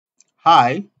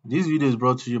Hi, this video is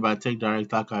brought to you by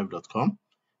TechDirectArchive.com.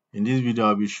 In this video,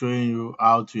 I'll be showing you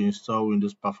how to install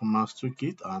Windows Performance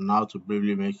Toolkit and how to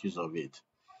briefly make use of it.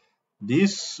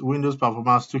 This Windows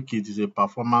Performance Toolkit is a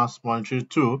performance monitoring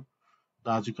tool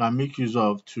that you can make use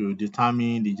of to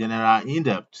determine the general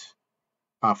in-depth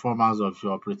performance of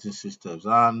your operating systems.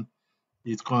 And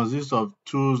it consists of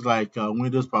tools like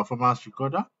Windows Performance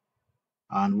Recorder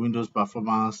and Windows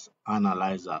Performance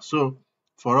Analyzer. So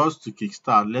for us to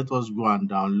kickstart, let us go and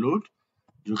download.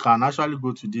 You can actually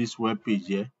go to this web page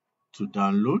here to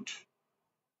download.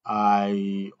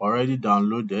 I already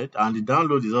downloaded, and the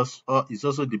download is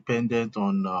also dependent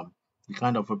on the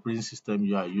kind of operating system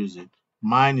you are using.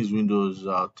 Mine is Windows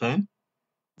 10.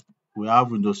 We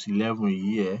have Windows 11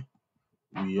 here.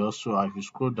 We also, if you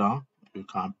scroll down, you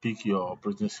can pick your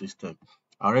operating system.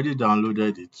 I already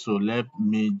downloaded it, so let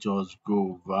me just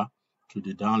go over to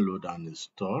the download and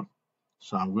install.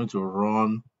 So I'm going to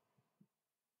run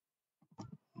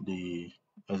the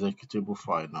executable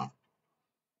file now.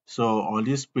 So on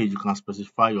this page, you can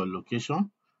specify your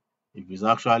location. If it's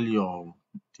actually on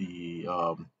the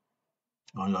on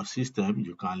your system,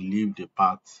 you can leave the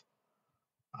path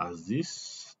as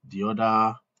this. The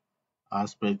other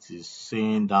aspect is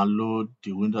saying download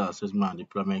the Windows Assessment and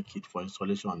Deployment Kit for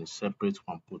installation on a separate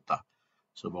computer.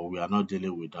 So, but we are not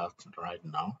dealing with that right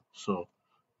now. So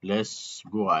let's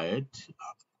go ahead.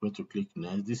 I'm going to click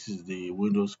next. This is the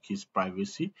Windows Keys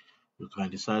privacy. You can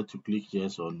decide to click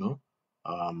yes or no.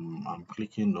 I'm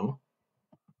clicking no.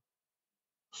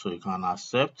 So you can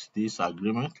accept this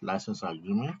agreement, license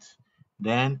agreement,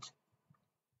 then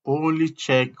only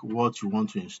check what you want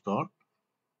to install.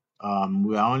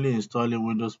 We are only installing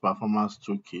Windows Performance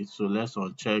Toolkit, so let's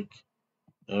uncheck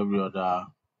every other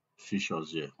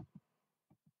features here.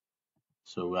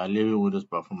 So we are leaving Windows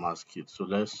Performance Kit. So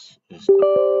let's install.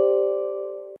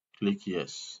 Click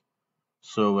yes.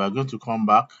 So we are going to come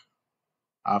back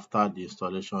after the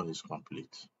installation is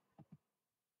complete.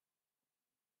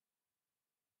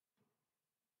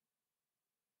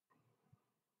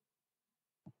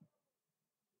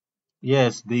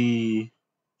 Yes, the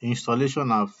installation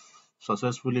have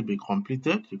successfully been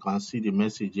completed. You can see the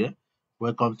message here.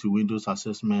 Welcome to Windows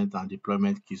Assessment and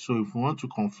Deployment Kit. So if you want to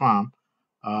confirm,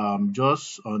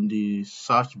 just on the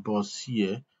search box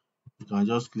here, you can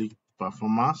just click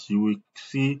Performance. You will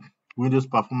see Windows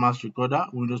Performance Recorder,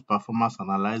 Windows Performance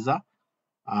Analyzer,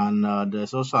 and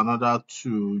there's also another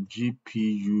two,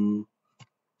 GPU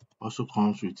also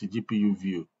comes with the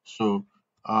GPUView. So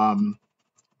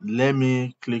let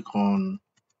me click on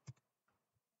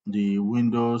the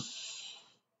Windows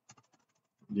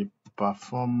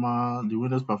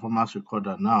Performance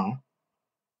Recorder now,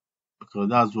 because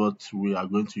that's what we are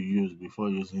going to use before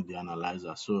using the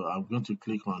analyzer. So I'm going to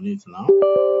click on it now.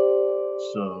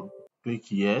 So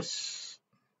click yes.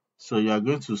 So you are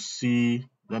going to see,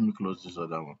 let me close this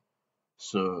other one.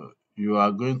 So you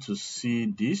are going to see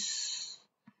this.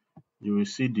 You will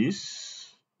see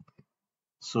this.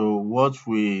 So what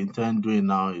we intend doing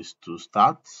now is to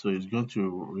start. So it's going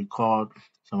to record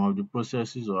some of the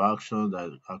processes or actions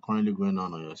that are currently going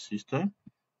on your system.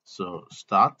 So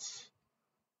start.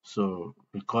 So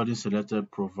recording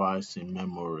selected profiles in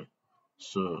memory.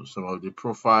 So some of the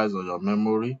profiles on your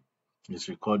memory is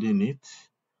recording it,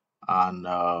 and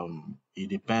it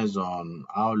depends on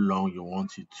how long you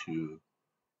want it to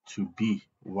be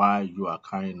while you are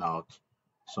carrying out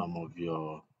some of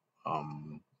your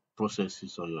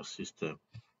processes on your system.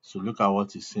 So look at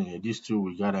what it's saying here. This tool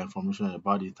will gather information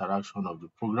about the interaction of the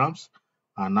programs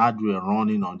and hardware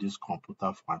running on this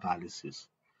computer for analysis.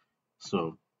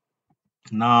 So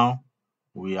now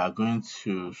we are going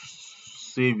to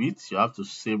save it. You have to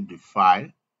save the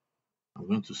file. I'm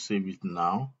going to save it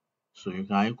now. So you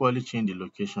can equally change the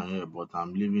location here, but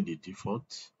I'm leaving the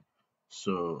default.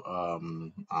 So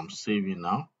I'm saving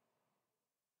now.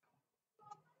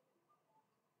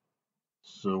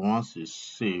 So once it's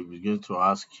saved, it's going to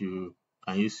ask you,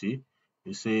 can you see?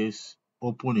 It says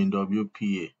open in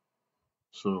WPA.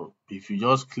 So if you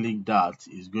just click that,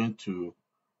 it's going to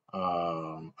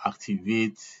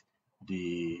activate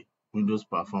the Windows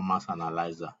Performance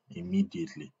Analyzer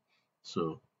immediately.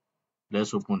 So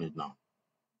let's open it now.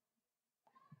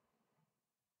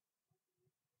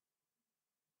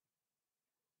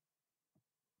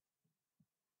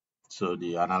 So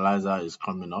the analyzer is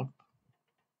coming up.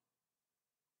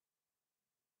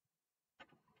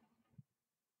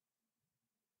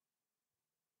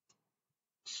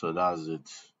 So that's it.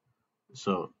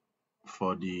 So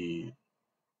for the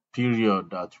period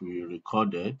that we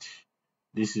recorded,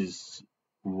 this is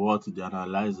what the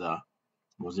analyzer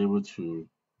was able to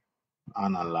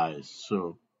analyze.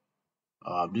 So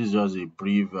This is just a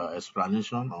brief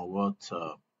explanation on what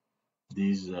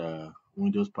this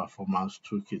Windows Performance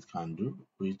Toolkit can do,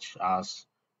 which has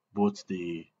both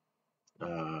the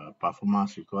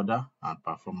performance recorder and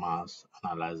performance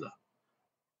analyzer.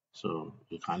 So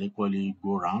you can equally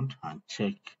go around and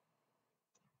check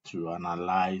to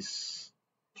analyze,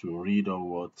 to read of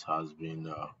what has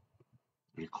been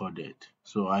recorded.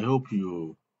 So I hope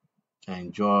you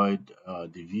enjoyed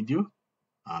the video,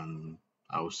 and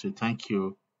I will say thank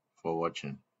you for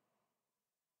watching.